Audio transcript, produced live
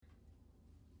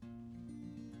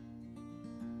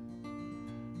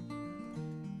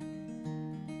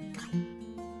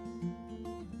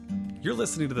You're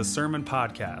listening to the Sermon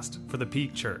Podcast for the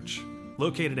Peak Church,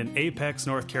 located in Apex,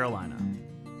 North Carolina.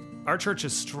 Our church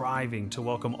is striving to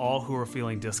welcome all who are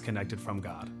feeling disconnected from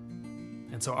God.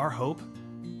 And so our hope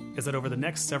is that over the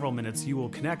next several minutes, you will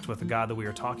connect with the God that we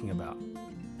are talking about,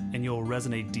 and you'll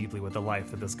resonate deeply with the life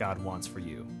that this God wants for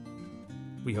you.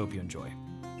 We hope you enjoy.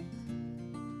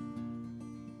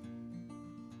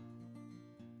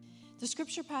 The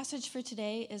scripture passage for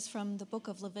today is from the book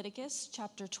of Leviticus,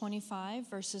 chapter 25,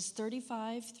 verses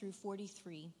 35 through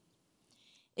 43.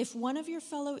 If one of your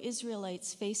fellow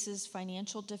Israelites faces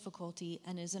financial difficulty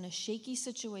and is in a shaky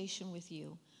situation with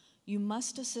you, you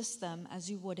must assist them as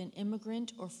you would an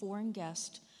immigrant or foreign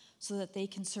guest so that they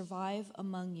can survive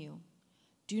among you.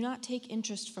 Do not take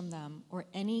interest from them or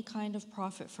any kind of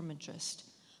profit from interest,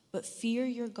 but fear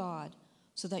your God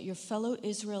so that your fellow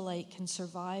Israelite can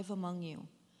survive among you.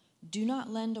 Do not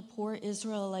lend a poor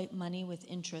Israelite money with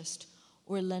interest,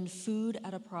 or lend food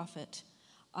at a profit.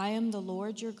 I am the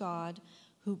Lord your God,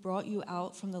 who brought you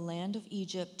out from the land of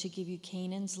Egypt to give you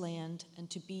Canaan's land and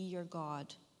to be your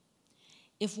God.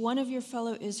 If one of your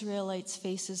fellow Israelites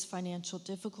faces financial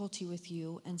difficulty with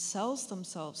you and sells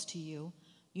themselves to you,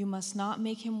 you must not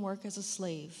make him work as a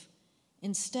slave.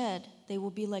 Instead, they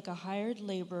will be like a hired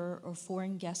laborer or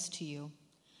foreign guest to you.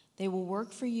 They will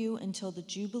work for you until the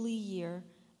Jubilee year,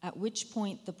 at which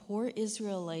point the poor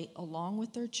Israelite, along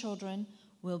with their children,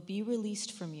 will be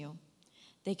released from you.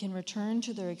 They can return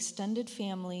to their extended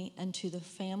family and to the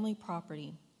family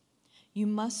property. You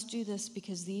must do this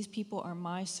because these people are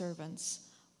my servants.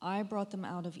 I brought them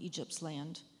out of Egypt's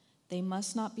land. They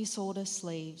must not be sold as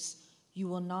slaves. You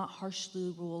will not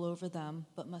harshly rule over them,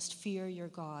 but must fear your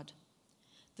God.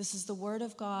 This is the word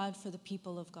of God for the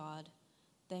people of God.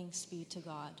 Thanks be to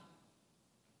God.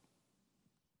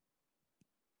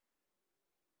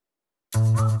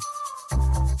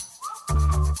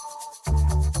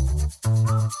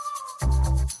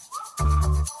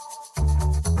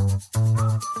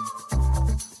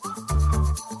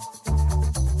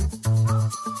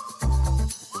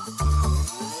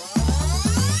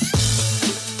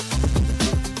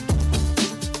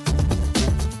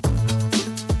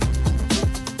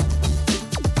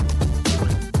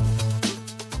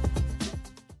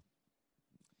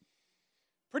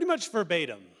 Pretty much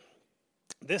verbatim,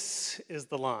 this is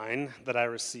the line that I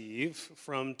receive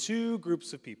from two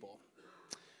groups of people.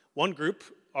 One group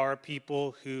are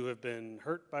people who have been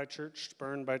hurt by church,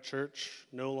 burned by church,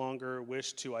 no longer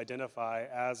wish to identify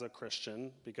as a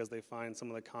Christian because they find some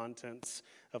of the contents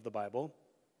of the Bible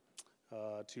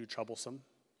too troublesome.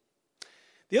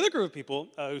 The other group of people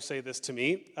who say this to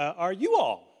me are you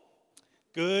all.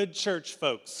 Good church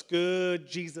folks, good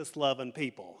Jesus-loving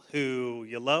people who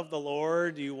you love the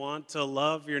Lord, you want to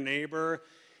love your neighbor,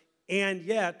 and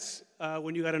yet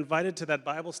when you got invited to that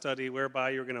Bible study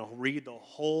whereby you're going to read the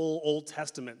whole Old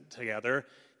Testament together,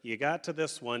 you got to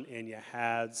this one and you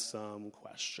had some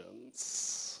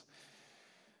questions.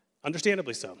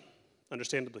 Understandably so.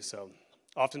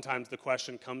 Oftentimes the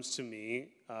question comes to me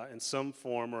in some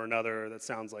form or another that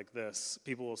sounds like this.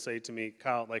 People will say to me,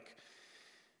 Kyle,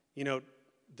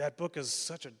 that book is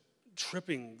such a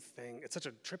tripping thing. It's such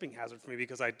a tripping hazard for me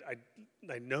because I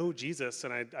know Jesus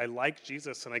and I like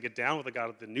Jesus and I get down with the God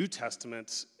of the New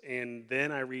Testament, and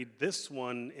then I read this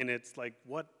one and it's like,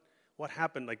 what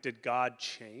happened? Like, did God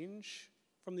change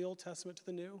from the Old Testament to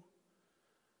the New?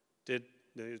 Did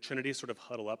the Trinity sort of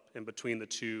huddle up in between the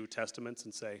two testaments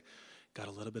and say, got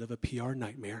a little bit of a PR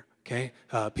nightmare, okay?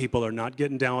 People are not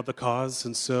getting down with the cause,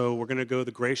 and so we're going to go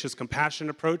the gracious,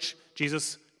 compassionate approach.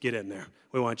 Jesus, get in there.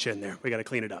 We want you in there. We got to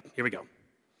clean it up. Here we go.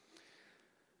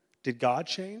 Did God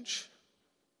change?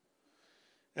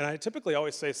 And I typically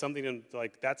always say something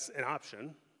like, that's an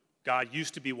option. God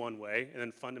used to be one way and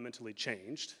then fundamentally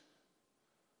changed.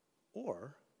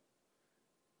 Or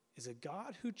is it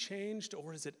God who changed,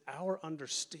 or is it our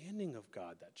understanding of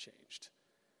God that changed?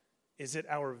 Is it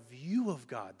our view of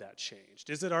God that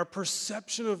changed? Is it our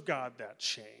perception of God that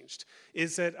changed?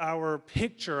 Is it our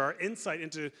picture, our insight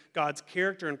into God's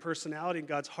character and personality and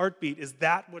God's heartbeat? Is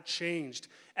that what changed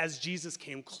as Jesus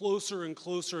came closer and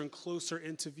closer and closer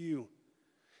into view?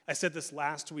 I said this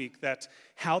last week, that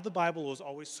how the Bible was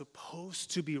always supposed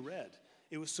to be read.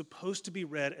 It was supposed to be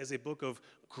read as a book of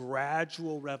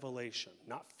gradual revelation,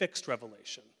 not fixed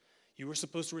revelation. You were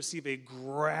supposed to receive a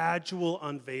gradual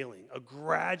unveiling, a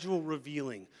gradual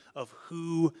revealing of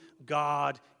who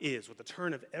God is. With the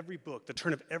turn of every book, the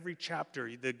turn of every chapter,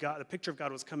 the picture of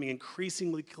God was coming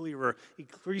increasingly clearer,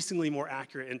 increasingly more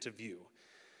accurate into view.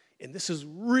 And this is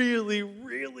really,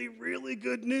 really, really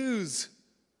good news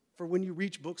for when you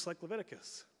reach books like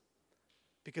Leviticus.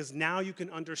 Because now you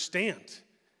can understand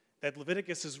that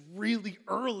Leviticus is really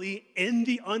early in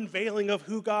the unveiling of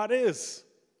who God is.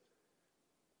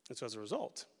 And so as a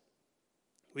result,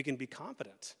 we can be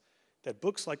confident that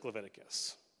books like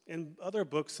Leviticus and other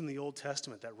books in the Old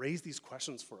Testament that raise these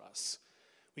questions for us,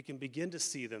 we can begin to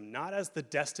see them not as the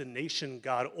destination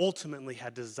God ultimately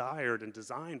had desired and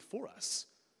designed for us,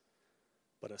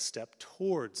 but a step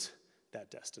towards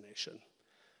that destination,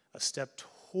 a step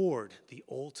toward the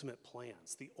ultimate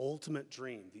plans, the ultimate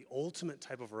dream, the ultimate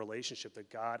type of relationship that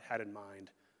God had in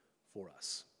mind for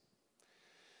us.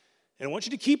 And I want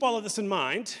you to keep all of this in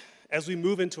mind as we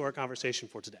move into our conversation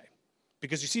for today.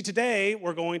 Because you see, today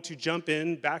we're going to jump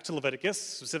in back to Leviticus,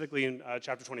 specifically in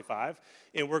chapter 25,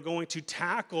 and we're going to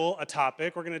tackle a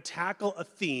topic, we're going to tackle a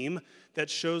theme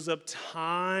that shows up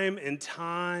time and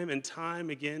time and time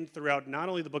again throughout not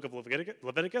only the book of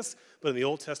Leviticus, but in the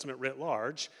Old Testament writ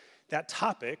large. That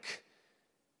topic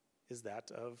is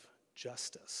that of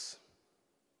justice.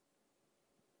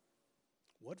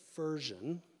 What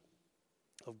version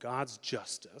of God's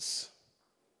justice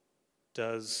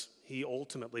does he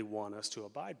ultimately want us to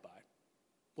abide by?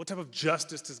 What type of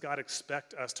justice does God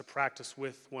expect us to practice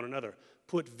with one another?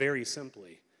 Put very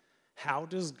simply, how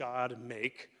does God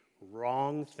make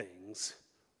wrong things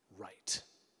right?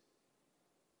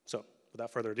 So,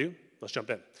 without further ado, let's jump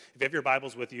in. If you have your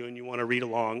Bibles with you and you want to read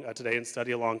along today and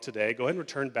study along today, go ahead and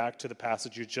return back to the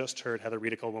passage you just heard Heather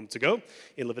read a couple moments ago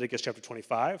in Leviticus chapter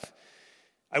 25.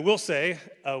 I will say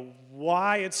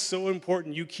why it's so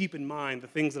important you keep in mind the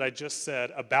things that I just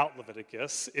said about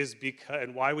Leviticus is because,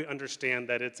 and why we understand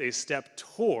that it's a step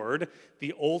toward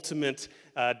the ultimate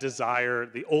desire,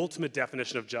 the ultimate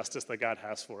definition of justice that God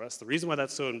has for us. The reason why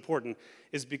that's so important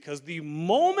is because the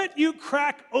moment you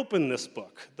crack open this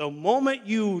book, the moment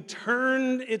you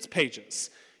turn its pages,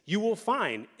 you will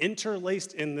find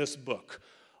interlaced in this book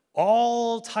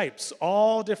all types,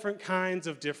 all different kinds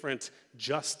of different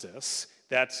justice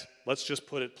that, let's just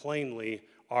put it plainly,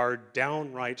 are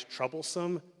downright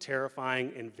troublesome,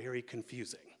 terrifying, and very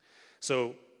confusing.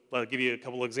 So I'll give you a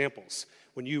couple examples.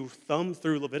 When you thumb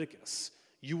through Leviticus,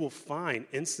 you will find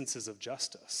instances of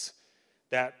justice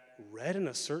that, read in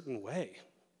a certain way,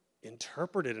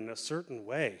 interpreted in a certain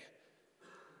way,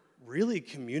 really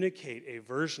communicate a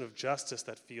version of justice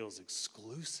that feels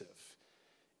exclusive.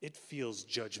 It feels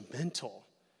judgmental.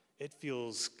 It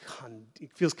feels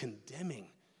condemning.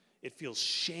 It feels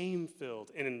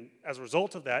shame-filled. And as a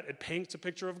result of that, it paints a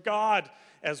picture of God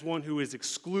as one who is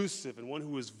exclusive and one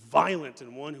who is violent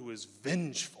and one who is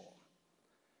vengeful.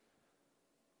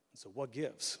 And so what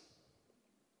gives?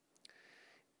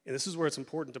 And this is where it's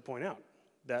important to point out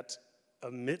that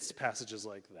amidst passages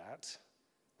like that,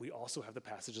 we also have the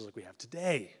passages like we have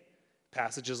today.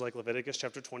 Passages like Leviticus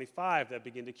chapter 25 that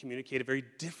begin to communicate a very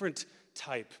different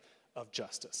type of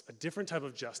justice, a different type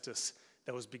of justice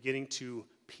that was beginning to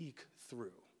peek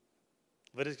through.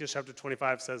 Leviticus chapter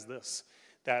 25 says this,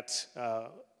 that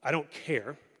I don't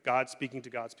care, God speaking to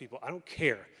God's people, I don't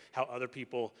care how other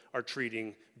people are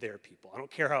treating their people. I don't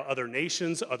care how other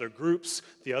nations, other groups,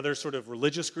 the other sort of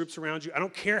religious groups around you, I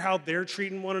don't care how they're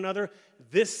treating one another.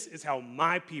 This is how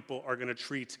my people are going to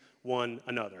treat one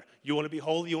another. You want to be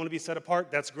holy, you want to be set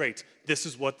apart? That's great. This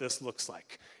is what this looks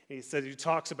like. He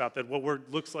talks about that what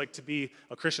it looks like to be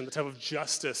a Christian, the type of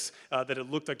justice that it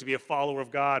looked like to be a follower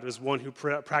of God is one who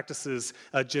practices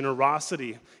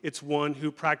generosity. It's one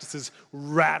who practices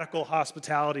radical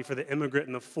hospitality for the immigrant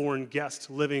and the foreign guest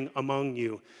living among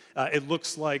you. It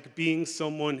looks like being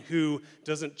someone who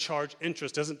doesn't charge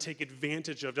interest, doesn't take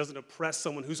advantage of, doesn't oppress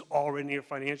someone who's already in a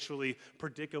financially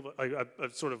a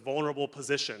sort of vulnerable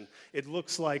position. It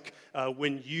looks like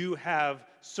when you have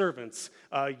servants,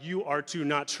 you are to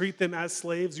not treat them as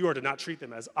slaves, you are to not treat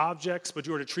them as objects, but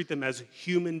you are to treat them as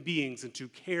human beings and to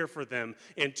care for them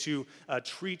and to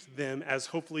treat them as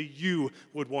hopefully you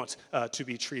would want to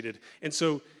be treated. And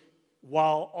so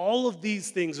while all of these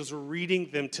things, as we're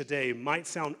reading them today, might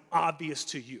sound obvious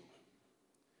to you,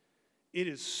 it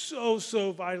is so,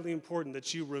 so vitally important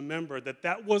that you remember that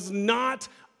that was not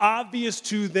obvious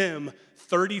to them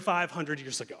 3,500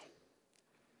 years ago.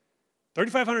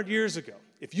 3,500 years ago,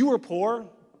 if you were poor,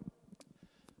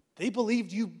 they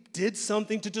believed you did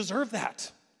something to deserve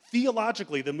that.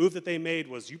 Theologically, the move that they made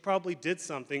was you probably did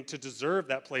something to deserve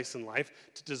that place in life,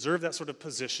 to deserve that sort of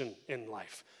position in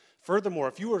life. Furthermore,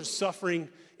 if you were suffering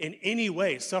in any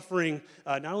way, suffering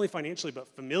not only financially,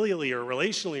 but familially or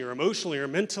relationally or emotionally or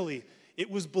mentally,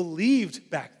 it was believed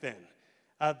back then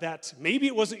that maybe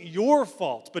it wasn't your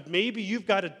fault, but maybe you've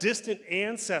got a distant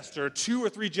ancestor 2 or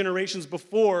 3 generations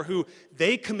before who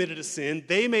they committed a sin,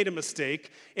 they made a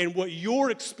mistake, and what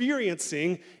you're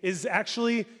experiencing is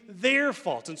actually their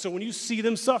fault. And so when you see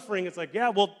them suffering, it's like, yeah,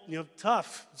 well,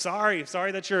 tough. Sorry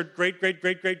that your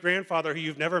great-great-great-great-grandfather who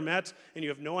you've never met and you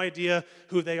have no idea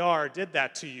who they are did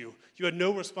that to you. You had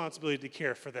no responsibility to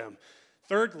care for them.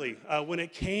 Thirdly, when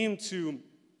it came to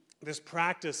this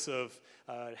practice of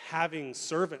having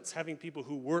servants, having people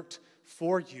who worked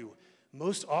for you,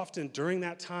 most often during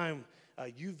that time,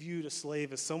 you viewed a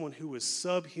slave as someone who was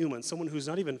subhuman, someone who's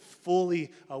not even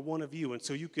fully one of you. And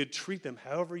so you could treat them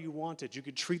however you wanted. You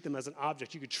could treat them as an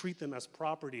object. You could treat them as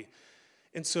property.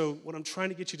 And so what I'm trying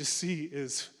to get you to see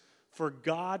is for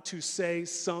God to say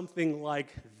something like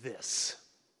this,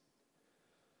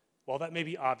 while that may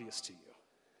be obvious to you,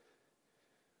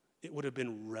 it would have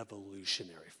been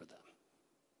revolutionary for them.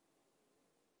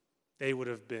 They would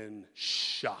have been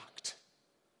shocked.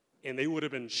 And they would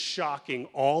have been shocking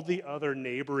all the other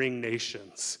neighboring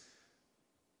nations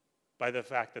by the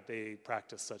fact that they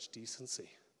practiced such decency,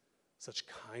 such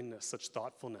kindness, such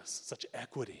thoughtfulness, such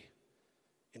equity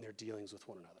in their dealings with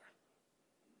one another.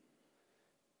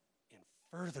 And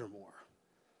furthermore,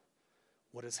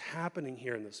 what is happening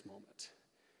here in this moment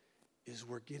is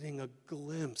we're getting a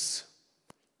glimpse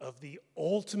of the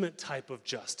ultimate type of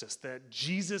justice that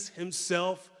Jesus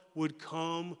himself would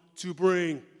come to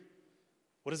bring.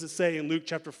 What does it say in Luke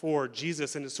chapter 4?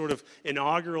 Jesus, in his sort of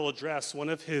inaugural address, one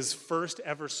of his first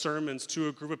ever sermons to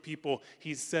a group of people,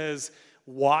 he says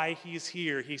why he's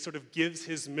here. He sort of gives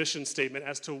his mission statement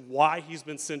as to why he's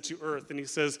been sent to earth. And he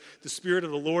says, the Spirit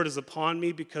of the Lord is upon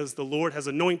me because the Lord has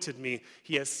anointed me.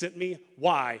 He has sent me.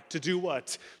 Why? To do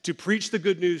what? To preach the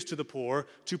good news to the poor,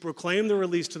 to proclaim the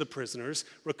release to the prisoners,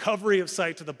 recovery of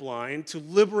sight to the blind, to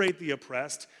liberate the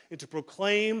oppressed, and to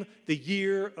proclaim the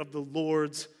year of the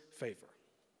Lord's favor.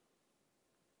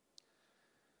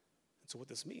 And so what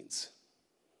this means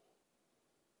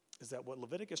is that what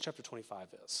Leviticus chapter 25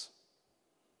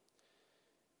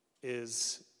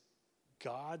 is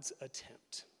God's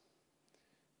attempt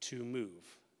to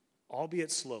move,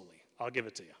 albeit slowly, I'll give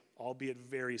it to you, albeit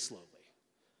very slowly,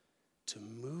 to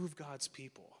move God's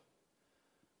people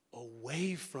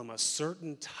away from a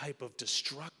certain type of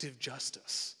destructive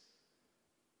justice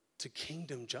to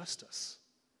kingdom justice.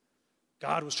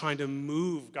 God was trying to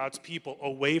move God's people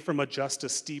away from a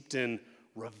justice steeped in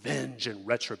revenge and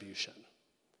retribution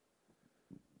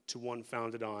to one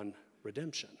founded on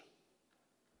redemption.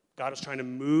 God is trying to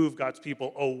move God's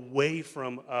people away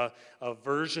from a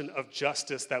version of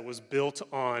justice that was built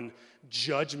on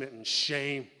judgment and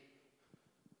shame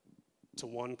to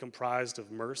one comprised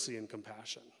of mercy and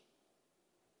compassion.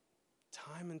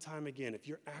 Time and time again, if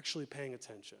you're actually paying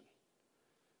attention,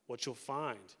 what you'll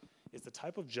find is the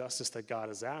type of justice that God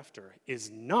is after is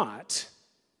not,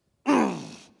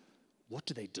 what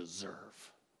do they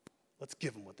deserve? Let's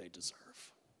give them what they deserve.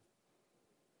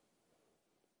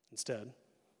 Instead,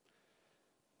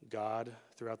 God,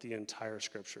 throughout the entire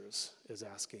scriptures, is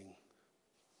asking,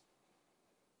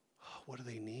 what do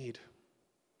they need?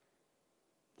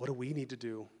 What do we need to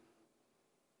do?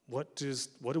 What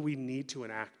do we need to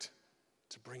enact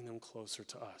to bring them closer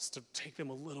to us, to take them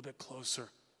a little bit closer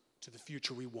to the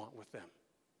future we want with them?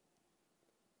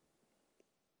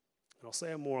 And I'll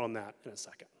say more on that in a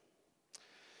second.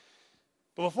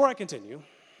 But before I continue,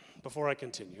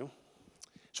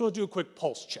 just want to do a quick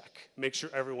pulse check, make sure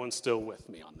everyone's still with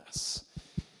me on this.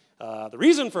 The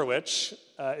reason for which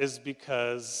is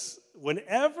because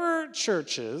whenever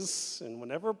churches and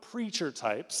whenever preacher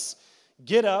types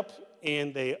get up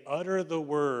and they utter the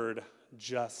word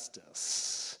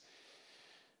justice,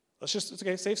 it's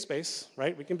okay, safe space,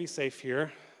 right? We can be safe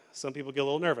here. Some people get a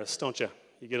little nervous, don't you?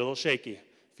 You get a little shaky.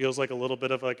 Feels like a little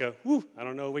bit of like a, I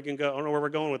don't know where we're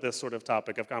going with this sort of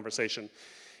topic of conversation.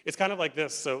 It's kind of like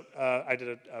this. So I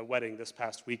did a wedding this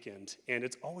past weekend, and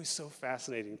it's always so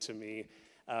fascinating to me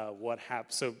what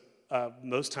happens. So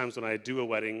most times when I do a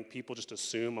wedding, people just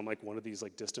assume I'm like one of these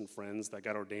like distant friends that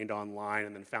got ordained online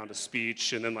and then found a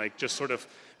speech and then like just sort of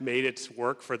made it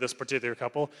work for this particular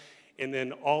couple. And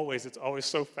then it's always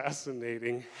so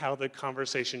fascinating how the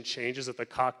conversation changes at the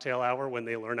cocktail hour when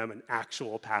they learn I'm an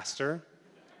actual pastor.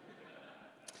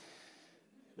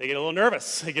 They get a little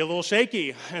nervous, they get a little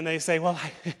shaky, and they say, well,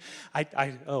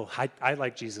 I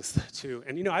like Jesus too.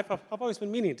 And I've always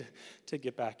been meaning to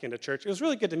get back into church. It was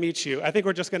really good to meet you. I think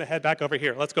we're just going to head back over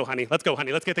here. Let's go, honey. Let's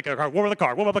get the car. Warm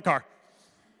up the car.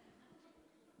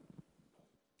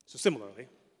 So similarly,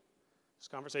 there's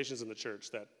conversations in the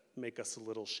church that make us a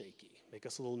little shaky, make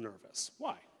us a little nervous.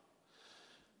 Why?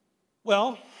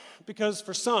 Well, because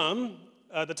for some,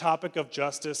 the topic of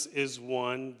justice is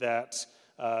one that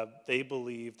they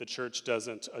believe the church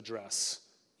doesn't address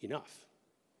enough.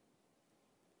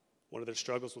 One of their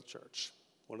struggles with church,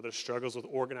 one of their struggles with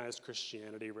organized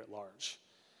Christianity writ large,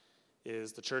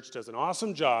 is the church does an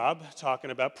awesome job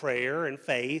talking about prayer and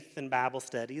faith and Bible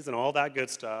studies and all that good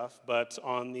stuff, but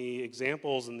on the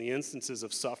examples and the instances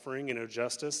of suffering and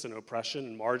injustice and oppression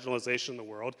and marginalization in the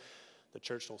world, the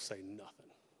church will say nothing.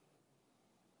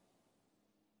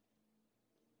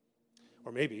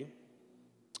 Or maybe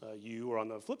you are on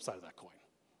the flip side of that coin.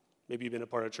 Maybe you've been a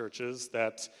part of churches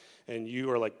and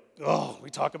you are like, oh, we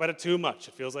talk about it too much.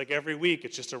 It feels like every week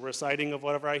it's just a reciting of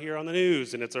whatever I hear on the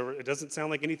news, and it doesn't sound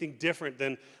like anything different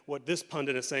than what this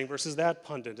pundit is saying versus that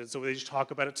pundit, and so they just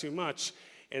talk about it too much.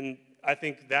 And I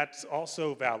think that's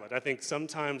also valid. I think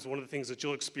sometimes one of the things that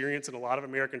you'll experience in a lot of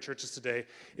American churches today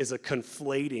is a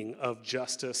conflating of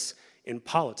justice in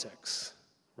politics,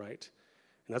 right?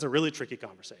 And that's a really tricky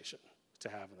conversation to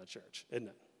have in the church, isn't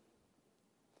it?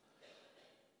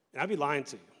 And I'd be lying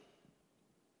to you.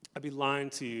 I'd be lying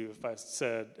to you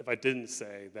if I didn't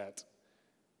say that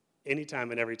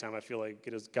anytime and every time I feel like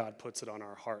God puts it on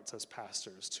our hearts as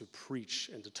pastors to preach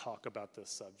and to talk about this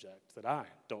subject, that I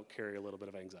don't carry a little bit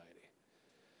of anxiety.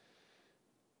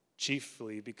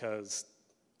 Chiefly because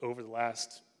over the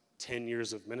last 10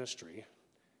 years of ministry,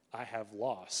 I have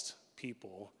lost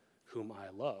people whom I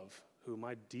love, whom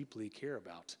I deeply care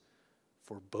about,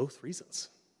 for both reasons.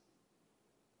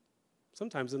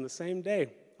 Sometimes in the same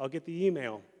day, I'll get the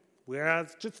email,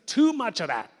 whereas just too much of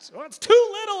that, or it's too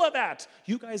little of that.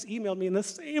 You guys emailed me in the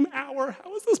same hour.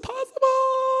 How is this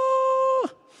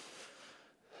possible?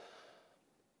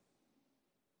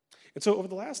 And so over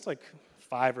the last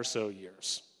 5 or so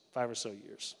years,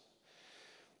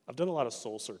 I've done a lot of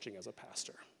soul searching as a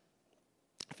pastor.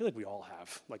 I feel like we all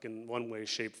have, in one way,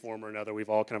 shape, form, or another. We've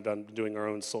all kind of been doing our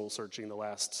own soul searching the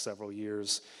last several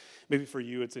years. Maybe for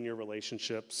you, it's in your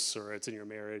relationships, or it's in your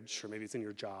marriage, or maybe it's in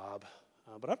your job.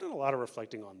 But I've done a lot of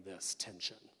reflecting on this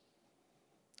tension.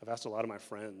 I've asked a lot of my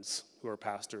friends who are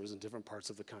pastors in different parts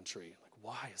of the country,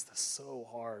 why is this so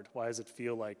hard? Why does it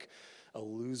feel like a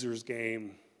loser's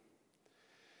game?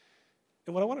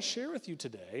 And what I want to share with you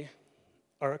today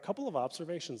are a couple of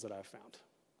observations that I've found.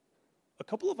 A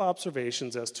couple of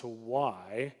observations as to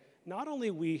why not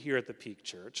only we here at the Peak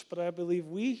Church, but I believe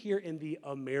we here in the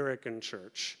American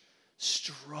church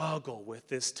struggle with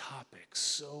this topic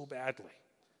so badly,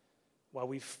 why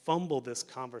we fumble this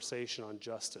conversation on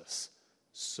justice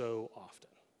so often.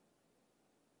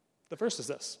 The first is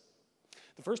this.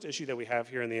 The first issue that we have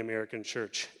here in the American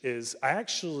church is I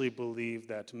actually believe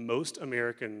that most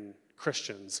American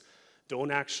Christians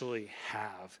don't actually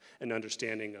have an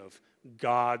understanding of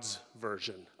God's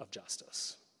version of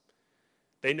justice.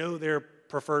 They know their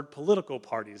preferred political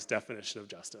party's definition of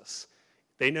justice.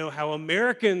 They know how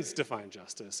Americans define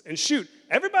justice. And shoot,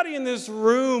 everybody in this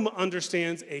room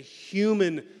understands a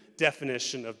human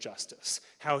definition of justice.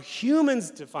 How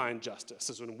humans define justice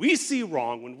is when we see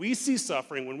wrong, when we see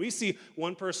suffering, when we see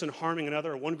one person harming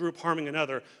another or one group harming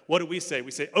another, what do we say?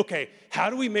 We say, okay, how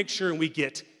do we make sure we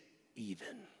get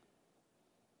even?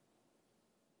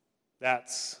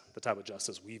 That's the type of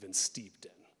justice we've been steeped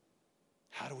in.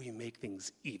 How do we make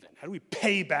things even? How do we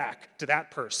pay back to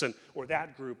that person or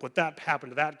that group what that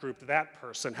happened to that group, to that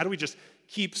person? How do we just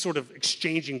keep sort of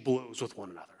exchanging blows with one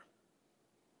another?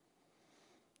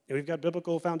 And we've got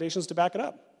biblical foundations to back it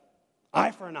up.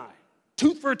 Eye for an eye,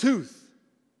 tooth for a tooth.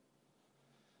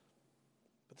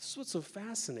 But this is what's so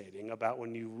fascinating about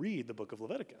when you read the book of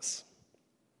Leviticus.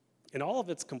 In all of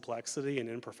its complexity and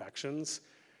imperfections,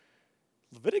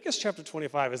 Leviticus chapter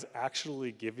 25 is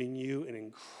actually giving you an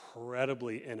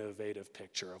incredibly innovative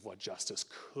picture of what justice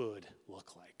could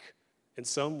look like. In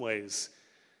some ways,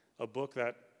 a book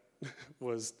that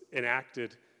was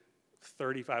enacted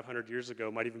 3,500 years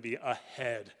ago might even be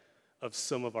ahead of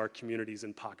some of our communities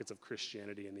and pockets of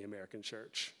Christianity in the American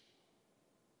church.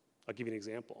 I'll give you an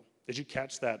example. Did you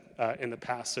catch that in the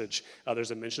passage?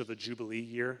 There's a mention of the Jubilee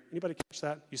year. Anybody catch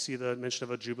that? You see the mention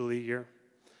of a Jubilee year?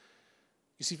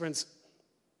 You see, friends,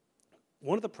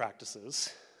 one of the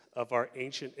practices of our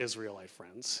ancient Israelite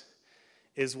friends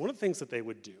is one of the things that they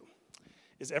would do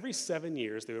is every 7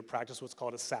 years they would practice what's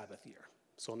called a Sabbath year.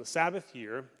 So on the Sabbath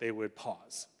year, they would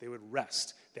pause. They would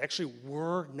rest. They actually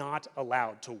were not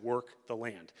allowed to work the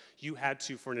land. You had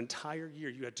to, for an entire year,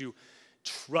 you had to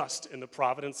trust in the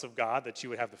providence of God that you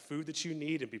would have the food that you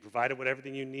need and be provided with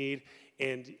everything you need.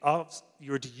 And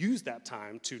you were to use that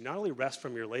time to not only rest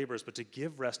from your labors, but to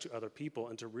give rest to other people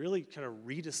and to really kind of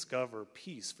rediscover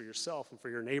peace for yourself and for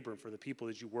your neighbor and for the people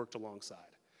that you worked alongside.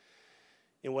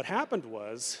 And what happened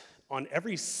was, on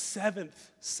every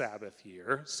seventh Sabbath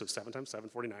year, so 7 times 7,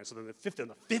 49, so then in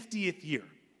the 50th year,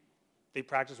 they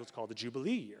practiced what's called the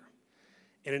Jubilee year.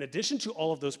 And in addition to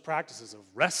all of those practices of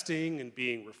resting and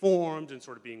being reformed and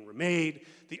sort of being remade,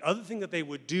 the other thing that they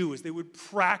would do is they would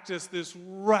practice this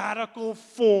radical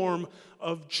form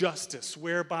of justice,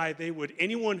 whereby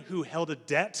anyone who held a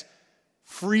debt,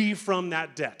 free from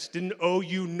that debt, didn't owe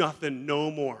you nothing, no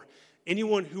more.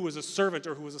 Anyone who was a servant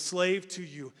or who was a slave to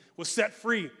you was set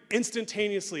free,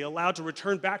 instantaneously allowed to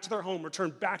return back to their home,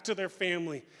 return back to their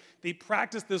family. They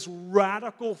practiced this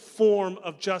radical form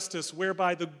of justice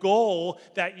whereby the goal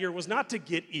that year was not to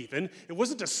get even, it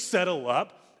wasn't to settle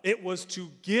up, it was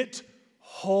to get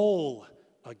whole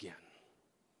again.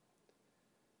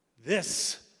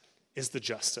 This is the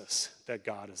justice that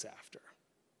God is after.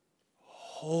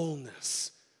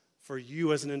 Wholeness for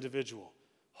you as an individual.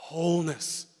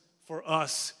 Wholeness for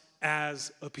us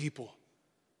as a people.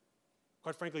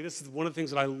 Quite frankly, this is one of the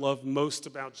things that I love most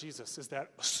about Jesus, is that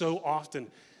so often,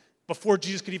 before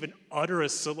Jesus could even utter a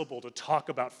syllable to talk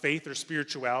about faith or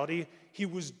spirituality, he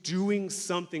was doing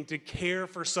something to care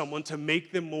for someone to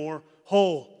make them more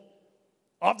whole.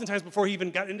 Oftentimes, before he even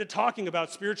got into talking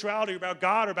about spirituality, or about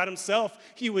God, or about himself,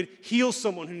 he would heal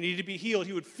someone who needed to be healed.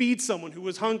 He would feed someone who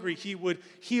was hungry. He would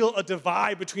heal a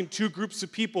divide between two groups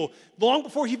of people, long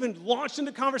before he even launched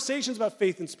into conversations about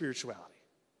faith and spirituality.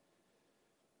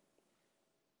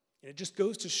 And it just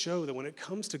goes to show that when it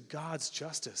comes to God's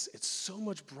justice, it's so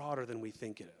much broader than we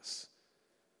think it is.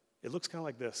 It looks kind of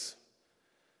like this.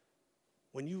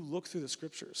 When you look through the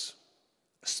scriptures,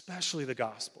 especially the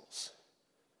Gospels,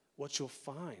 what you'll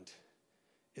find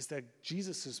is that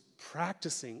Jesus is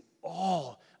practicing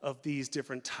all of these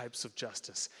different types of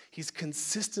justice. He's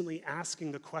consistently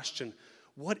asking the question,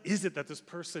 what is it that this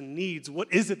person needs?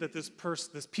 What is it that this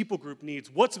people group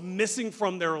needs? What's missing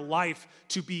from their life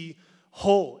to be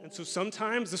whole? And so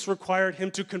sometimes this required him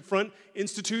to confront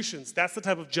institutions. That's the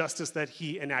type of justice that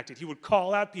he enacted. He would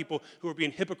call out people who were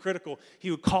being hypocritical. He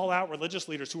would call out religious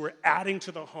leaders who were adding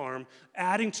to the harm,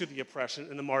 adding to the oppression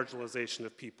and the marginalization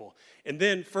of people. And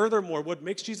then furthermore, what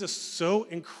makes Jesus so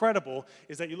incredible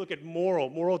is that you look at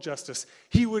moral justice.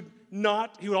 He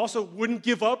also wouldn't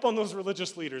give up on those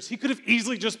religious leaders. He could have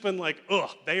easily just been like,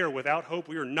 they are without hope.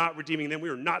 We are not redeeming them. We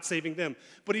are not saving them.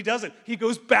 But he doesn't. He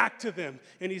goes back to them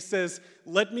and he says,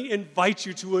 let me invite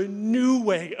you to a new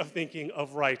way of thinking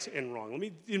of right and wrong. Let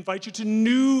me invite you to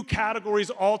new categories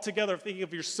altogether of thinking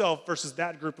of yourself versus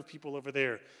that group of people over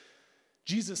there.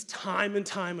 Jesus, time and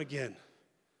time again,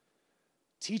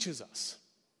 teaches us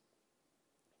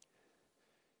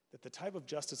that the type of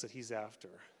justice that he's after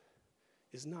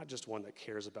is not just one that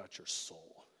cares about your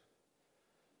soul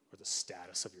or the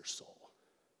status of your soul,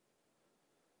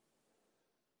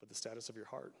 but the status of your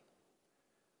heart,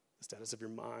 the status of your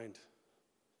mind,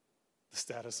 the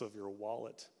status of your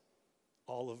wallet.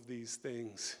 All of these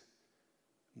things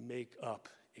make up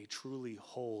a truly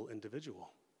whole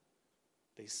individual.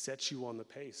 They set you on the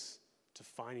pace to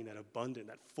finding that abundant,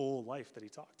 that full life that he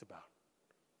talked about.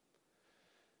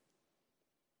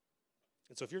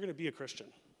 And so if you're going to be a Christian,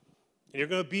 and you're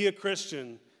going to be a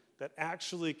Christian that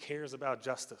actually cares about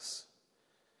justice,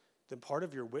 then part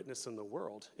of your witness in the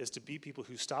world is to be people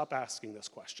who stop asking this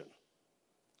question.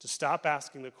 To stop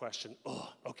asking the question,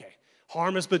 okay,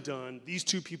 harm has been done, these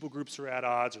two people groups are at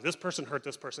odds, or this person hurt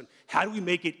this person. How do we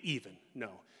make it even? No.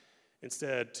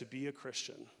 Instead, to be a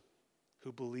Christian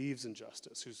who believes in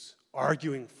justice, who's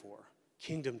arguing for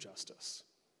kingdom justice.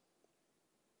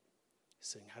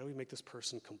 Saying, how do we make this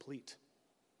person complete?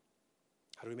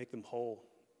 How do we make them whole?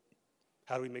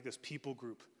 How do we make this people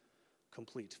group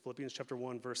complete? Philippians chapter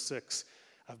 1, verse 6.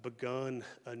 I've begun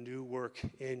a new work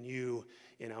in you,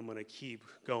 and I'm going to keep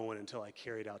going until I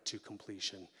carry it out to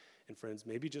completion. And friends,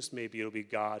 maybe, just maybe, it'll be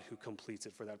God who completes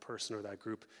it for that person or that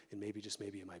group, and maybe, just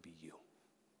maybe, it might be you.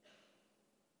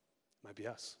 It might be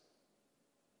us.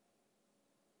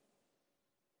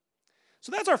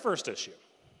 So that's our first issue.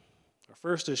 Our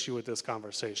first issue with this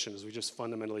conversation is we just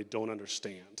fundamentally don't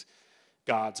understand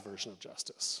God's version of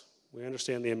justice. We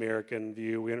understand the American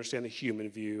view. We understand the human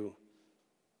view.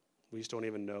 We just don't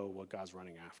even know what God's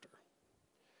running after.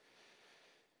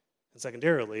 And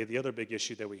secondarily, the other big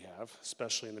issue that we have,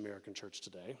 especially in the American church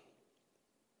today,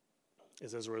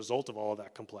 is as a result of all of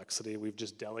that complexity, we've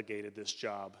just delegated this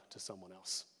job to someone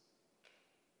else.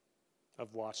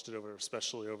 I've watched it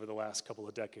especially over the last couple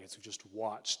of decades. We've just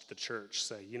watched the church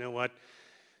say, you know what?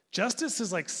 Justice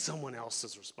is like someone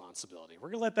else's responsibility. We're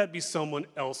going to let that be someone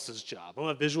else's job. I'm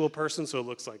a visual person, so it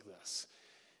looks like this.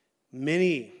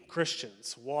 Many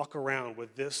Christians walk around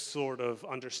with this sort of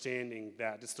understanding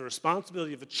that it's the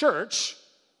responsibility of the church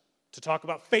to talk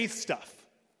about faith stuff,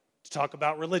 to talk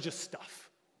about religious stuff.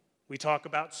 We talk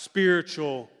about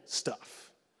spiritual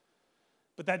stuff.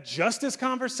 But that justice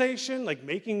conversation, like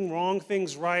making wrong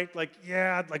things right,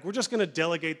 we're just going to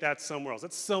delegate that somewhere else.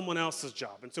 That's someone else's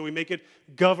job. And so we make it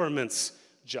government's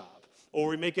job, or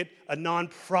we make it a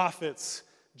nonprofit's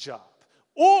job,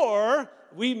 or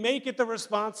we make it the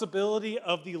responsibility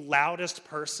of the loudest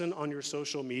person on your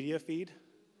social media feed.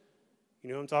 You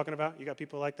know what I'm talking about? You got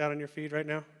people like that on your feed right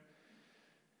now?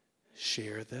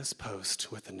 Share this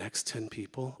post with the next 10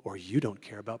 people, or you don't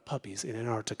care about puppies in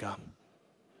Antarctica.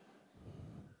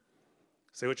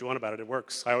 Say what you want about it, it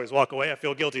works. I always walk away, I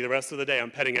feel guilty the rest of the day.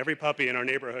 I'm petting every puppy in our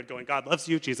neighborhood going, God loves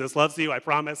you, Jesus loves you, I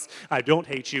promise. I don't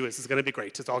hate you, this is going to be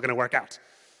great, it's all going to work out.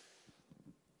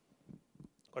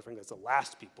 Quite frankly, that's the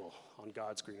last people on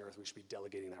God's green earth we should be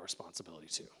delegating that responsibility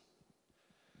to.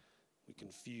 We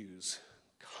confuse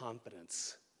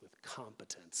confidence with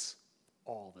competence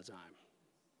all the time.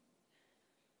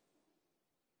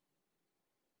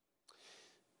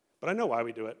 But I know why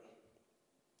we do it.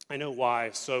 I know why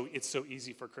it's so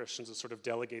easy for Christians to sort of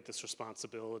delegate this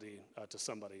responsibility to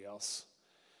somebody else.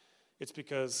 It's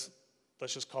because,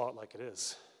 let's just call it like it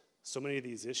is, so many of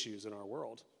these issues in our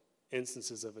world,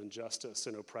 instances of injustice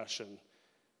and oppression,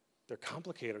 they're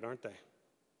complicated, aren't they?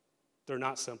 They're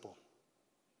not simple.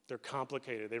 They're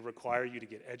complicated. They require you to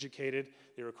get educated.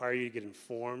 They require you to get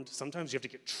informed. Sometimes you have to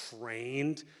get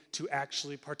trained to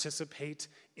actually participate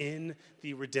in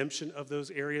the redemption of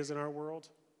those areas in our world.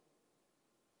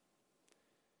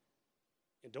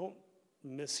 And don't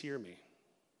mishear me.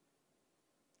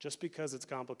 Just because it's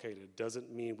complicated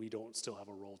doesn't mean we don't still have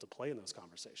a role to play in those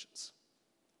conversations.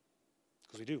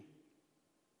 Because we do.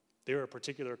 There are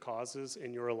particular causes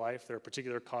in your life, there are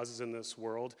particular causes in this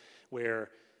world where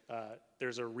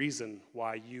there's a reason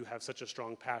why you have such a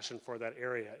strong passion for that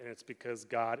area, and it's because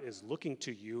God is looking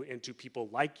to you and to people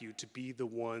like you to be the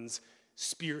ones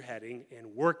spearheading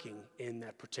and working in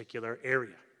that particular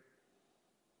area.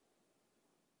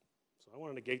 So I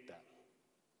want to negate that.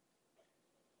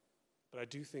 But I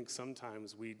do think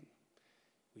sometimes we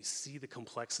see the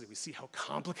complexity, we see how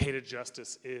complicated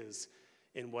justice is,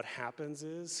 and what happens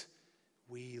is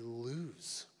we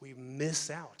lose, we miss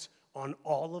out on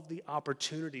all of the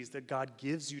opportunities that God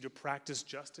gives you to practice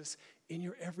justice in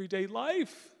your everyday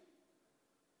life.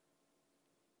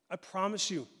 I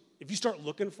promise you, if you start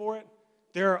looking for it,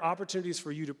 there are opportunities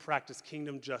for you to practice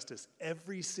kingdom justice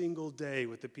every single day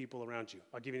with the people around you.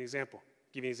 I'll give you an example.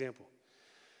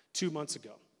 2 months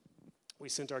ago, we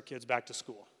sent our kids back to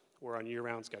school. We're on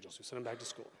year-round schedules. We sent them back to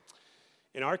school.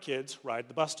 And our kids ride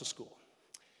the bus to school.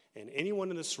 And anyone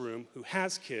in this room who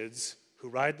has kids who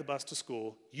ride the bus to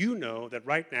school, you know that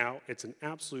right now it's an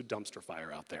absolute dumpster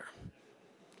fire out there.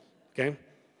 Okay?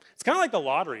 It's kind of like the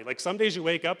lottery. Like some days you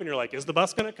wake up and you're like, is the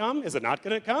bus going to come? Is it not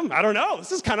going to come? I don't know.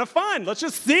 This is kind of fun. Let's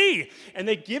just see. And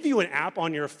they give you an app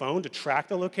on your phone to track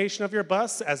the location of your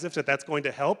bus as if that's going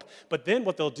to help. But then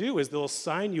what they'll do is they'll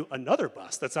assign you another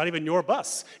bus that's not even your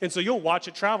bus. And so you'll watch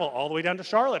it travel all the way down to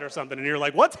Charlotte or something. And you're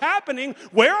like, what's happening?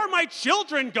 Where are my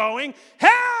children going?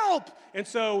 Help! And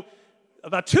so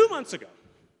about 2 months ago,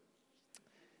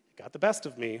 it got the best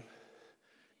of me.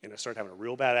 And I started having a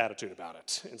real bad attitude about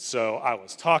it. And so I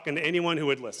was talking to anyone who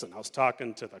would listen. I was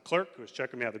talking to the clerk who was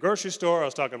checking me out of the grocery store. I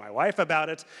was talking to my wife about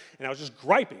it. And I was just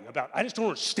griping about, I just don't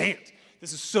understand.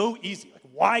 This is so easy. Like,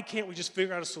 why can't we just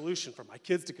figure out a solution for my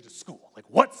kids to get to school? Like,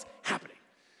 what's happening?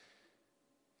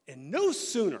 And no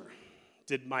sooner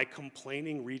did my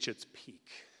complaining reach its peak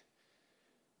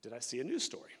did I see a news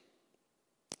story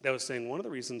that was saying one of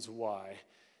the reasons why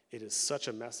it is such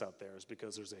a mess out there is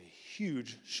because there's a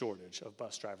huge shortage of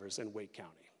bus drivers in Wake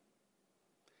County.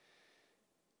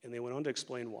 And they went on to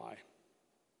explain why.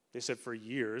 They said for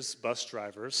years, bus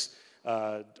drivers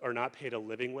are not paid a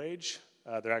living wage.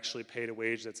 They're actually paid a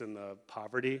wage that's in the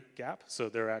poverty gap. So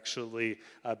they're actually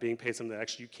being paid something that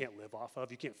actually you can't live off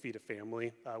of. You can't feed a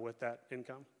family with that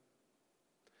income.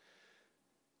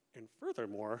 And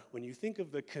furthermore, when you think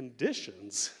of the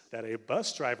conditions that a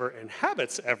bus driver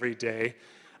inhabits every day,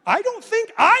 I don't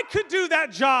think I could do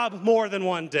that job more than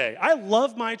one day. I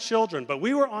love my children, but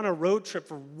we were on a road trip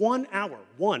for 1 hour,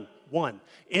 one,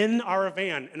 in our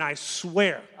van, and I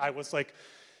swear, I was like,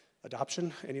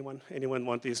 adoption? Anyone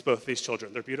want both these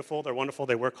children? They're beautiful, they're wonderful,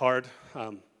 they work hard.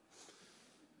 You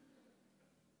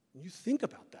think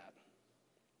about that.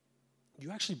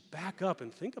 You actually back up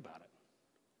and think about it.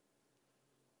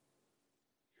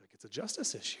 You're like, it's a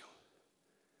justice issue.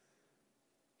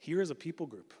 Here is a people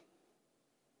group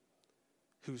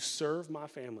who serve my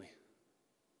family,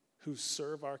 who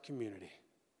serve our community,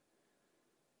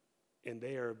 and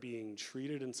they are being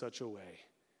treated in such a way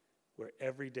where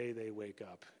every day they wake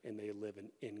up and they live an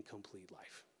incomplete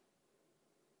life.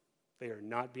 They are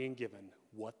not being given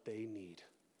what they need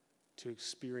to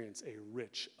experience a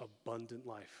rich, abundant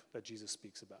life that Jesus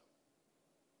speaks about.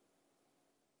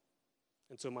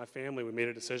 And so my family, we made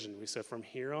a decision. We said, from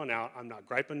here on out, I'm not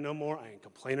griping no more. I ain't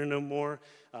complaining no more.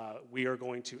 We are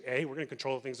going to, we're going to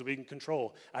control the things that we can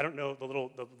control. I don't know the little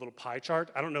pie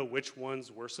chart. I don't know which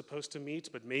ones we're supposed to meet,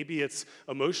 but maybe it's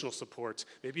emotional support.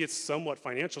 Maybe it's somewhat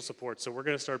financial support. So we're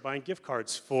going to start buying gift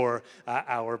cards for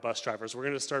our bus drivers. We're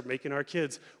going to start making our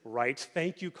kids write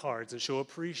thank you cards and show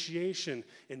appreciation.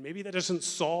 And maybe that doesn't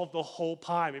solve the whole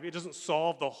pie. Maybe it doesn't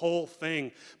solve the whole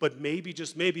thing. But maybe,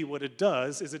 just maybe, what it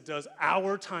does is it does our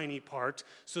tiny part,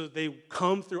 so that they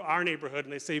come through our neighborhood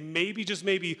and they say, maybe, just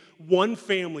maybe, one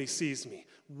family sees me,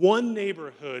 one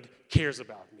neighborhood cares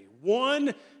about me,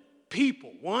 one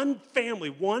people, one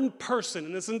family, one person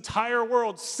in this entire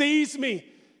world sees me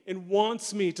and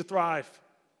wants me to thrive.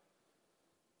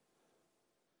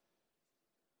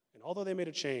 And although they made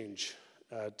a change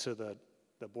to the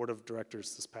board of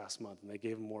directors this past month, and they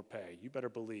gave them more pay, you better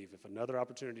believe if another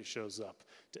opportunity shows up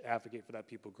to advocate for that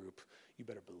people group, you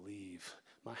better believe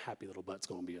my happy little butt's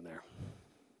going to be in there.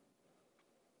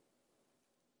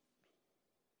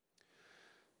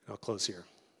 And I'll close here.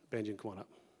 Benjamin, come on up.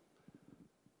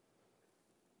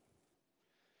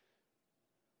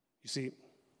 You see,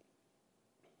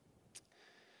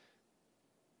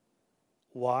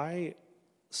 why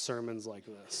sermons like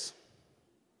this?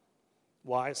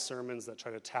 Why sermons that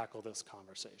try to tackle this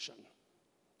conversation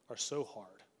are so hard?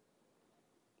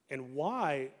 And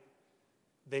why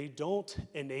they don't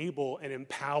enable and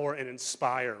empower and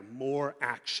inspire more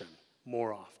action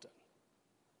more often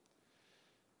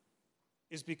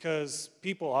is because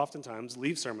people oftentimes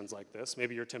leave sermons like this.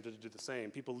 Maybe you're tempted to do the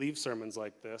same. People leave sermons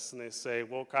like this and they say,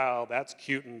 well, Kyle, that's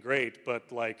cute and great, but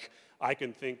I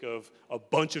can think of a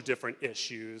bunch of different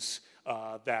issues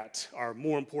that are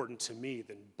more important to me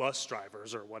than bus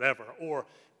drivers or whatever. Or,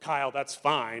 Kyle, that's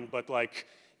fine, but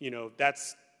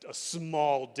that's a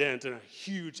small dent in a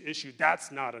huge issue.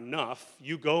 That's not enough.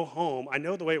 You go home. I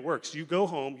know the way it works. You go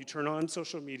home, you turn on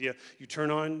social media, you turn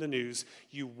on the news,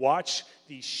 you watch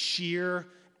the sheer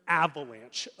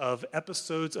avalanche of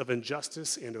episodes of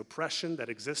injustice and oppression that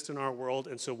exist in our world.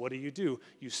 And so what do?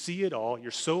 You see it all. You're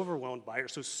so overwhelmed by it. You're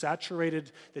so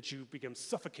saturated that you become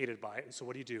suffocated by it. And so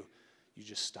what do? You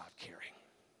just stop caring.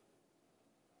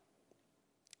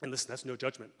 And listen, that's no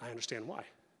judgment. I understand why.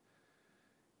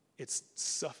 It's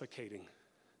suffocating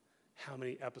how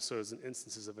many episodes and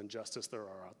instances of injustice there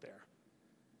are out there.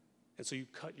 And so you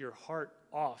cut your heart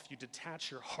off. You detach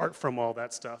your heart from all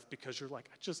that stuff because you're like,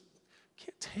 I just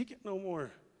can't take it no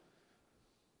more.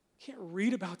 Can't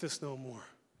read about this no more.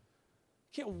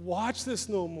 Can't watch this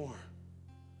no more.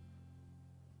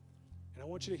 And I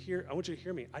want you to hear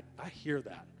me. I hear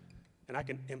that. And I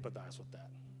can empathize with that.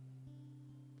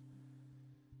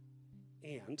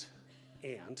 And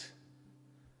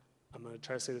I'm going to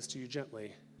try to say this to you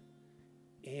gently,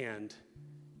 and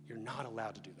you're not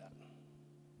allowed to do that.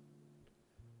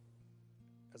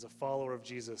 As a follower of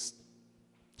Jesus,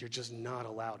 you're just not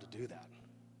allowed to do that.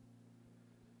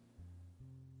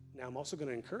 Now, I'm also going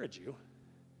to encourage you,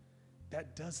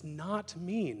 that does not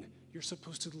mean you're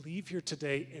supposed to leave here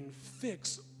today and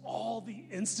fix all the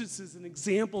instances and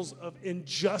examples of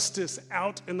injustice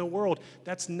out in the world.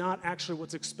 That's not actually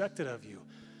what's expected of you.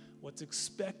 What's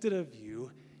expected of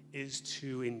you is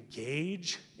to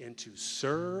engage and to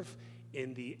serve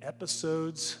in the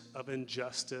episodes of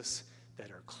injustice that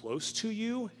are close to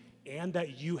you and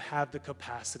that you have the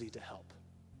capacity to help.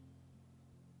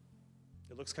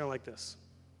 It looks kind of like this.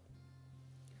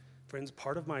 Friends,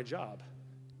 part of my job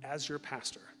as your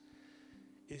pastor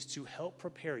is to help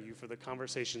prepare you for the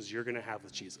conversations you're going to have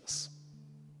with Jesus.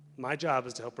 My job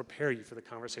is to help prepare you for the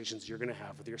conversations you're going to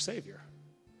have with your Savior.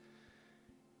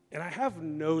 And I have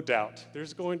no doubt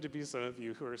there's going to be some of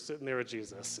you who are sitting there with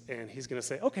Jesus, and he's going to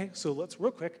say, okay, so let's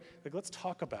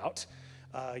talk about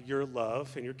your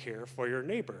love and your care for your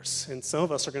neighbors. And some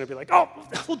of us are going to be like, oh,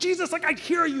 well, Jesus, I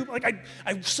hear you.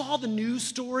 I saw the news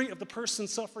story of the person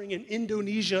suffering in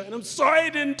Indonesia, and I'm sorry I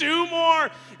didn't do more.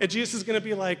 And Jesus is going to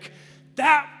be like,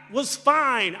 that was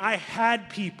fine. I had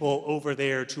people over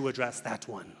there to address that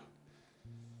one.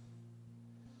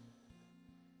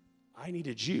 I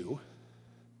needed you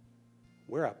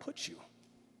where I put you.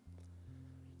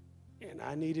 And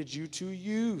I needed you to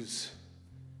use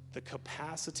the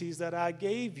capacities that I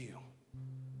gave you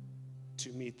to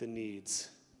meet the needs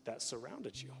that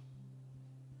surrounded you.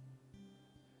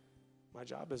 My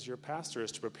job as your pastor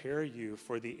is to prepare you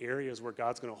for the areas where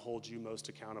God's going to hold you most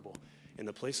accountable. And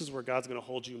the places where God's going to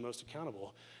hold you most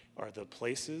accountable are the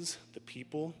places, the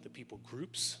people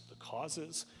groups, the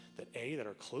causes that A, that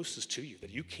are closest to you, that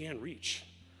you can reach,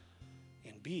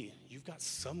 and B, you've got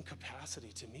some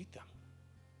capacity to meet them.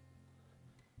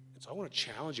 And so I want to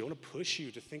challenge you, I want to push you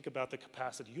to think about the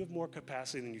capacity. You have more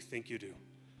capacity than you think you do.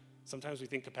 Sometimes we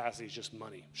think capacity is just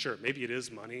money. Sure, maybe it is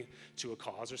money to a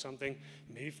cause or something.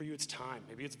 Maybe for you it's time.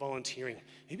 Maybe it's volunteering.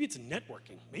 Maybe it's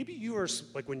networking. Maybe you are,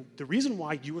 when the reason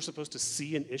why you were supposed to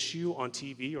see an issue on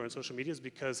TV or on social media is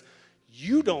because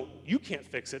you can't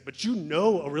fix it, but you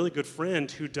know a really good friend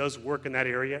who does work in that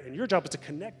area, and your job is to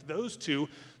connect those two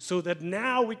so that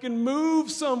now we can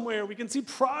move somewhere, we can see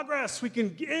progress, we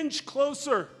can inch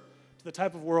closer to the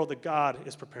type of world that God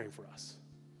is preparing for us.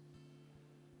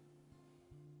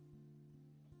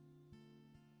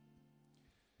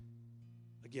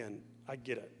 Again, I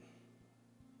get it.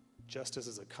 Justice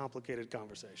is a complicated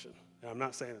conversation, and I'm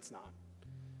not saying it's not.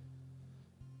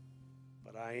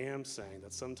 But I am saying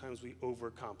that sometimes we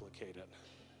overcomplicate it.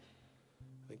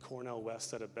 I think Cornel West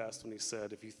said it best when he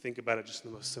said, if you think about it just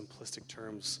in the most simplistic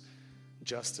terms,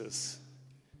 justice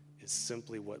is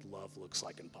simply what love looks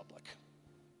like in public.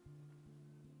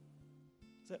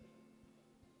 That's it.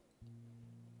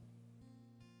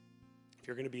 If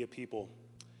you're going to be a people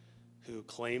who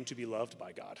claim to be loved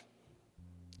by God,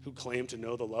 who claim to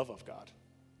know the love of God,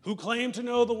 who claim to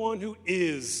know the one who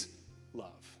is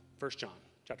love. 1 John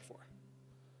chapter 4.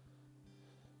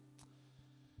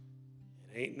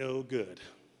 It ain't no good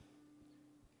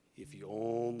if you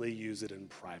only use it in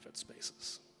private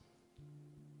spaces.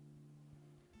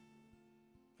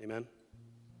 Amen?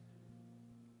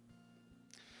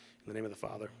 In the name of the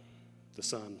Father, the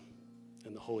Son,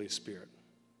 and the Holy Spirit,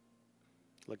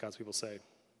 let God's people say,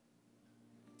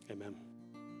 amen.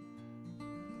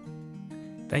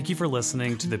 Thank you for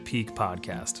listening to the Peak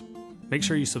Podcast. Make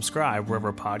sure you subscribe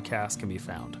wherever podcasts can be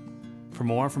found. For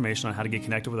more information on how to get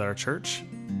connected with our church,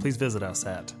 please visit us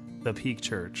at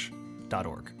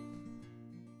thepeakchurch.org.